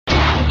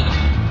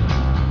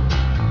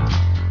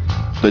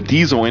The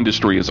diesel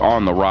industry is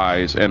on the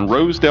rise, and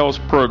Rosedale's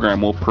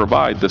program will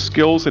provide the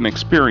skills and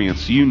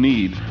experience you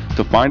need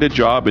to find a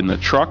job in the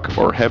truck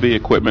or heavy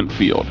equipment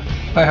field.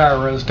 I hire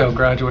Rosedale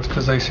graduates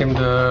because they seem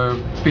to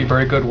be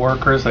very good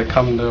workers. They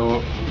come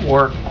to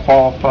work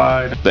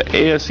qualified. The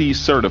ASE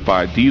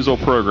certified diesel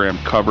program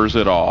covers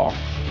it all,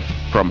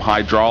 from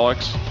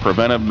hydraulics,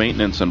 preventive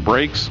maintenance and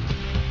brakes,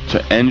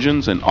 to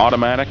engines and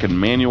automatic and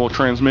manual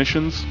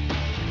transmissions,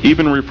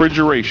 even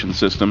refrigeration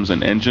systems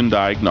and engine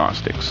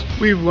diagnostics.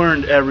 We've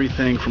learned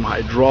everything from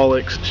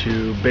hydraulics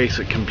to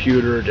basic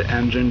computer to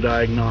engine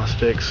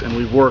diagnostics, and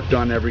we've worked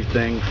on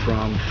everything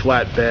from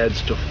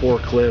flatbeds to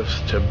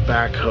forklifts to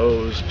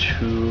backhoes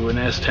to an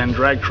S10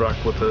 drag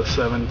truck with a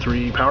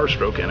 7.3 power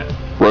stroke in it.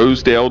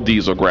 Rosedale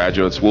diesel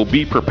graduates will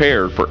be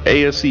prepared for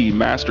ASE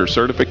Master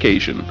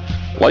Certification,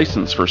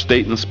 licensed for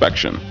state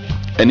inspection,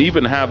 and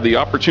even have the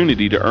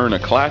opportunity to earn a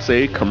Class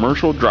A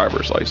commercial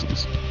driver's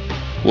license.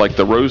 Like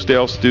the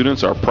Rosedale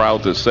students are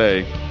proud to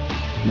say,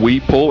 we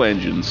pull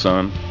engines,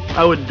 son.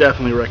 I would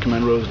definitely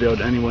recommend Rosedale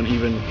to anyone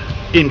even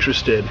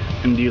interested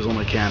in diesel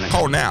mechanics.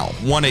 Call now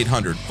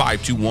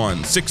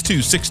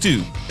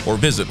 1-800-521-6262 or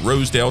visit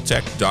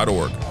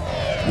rosedaletech.org.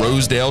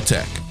 Rosedale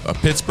Tech, a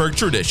Pittsburgh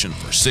tradition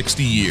for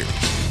 60 years.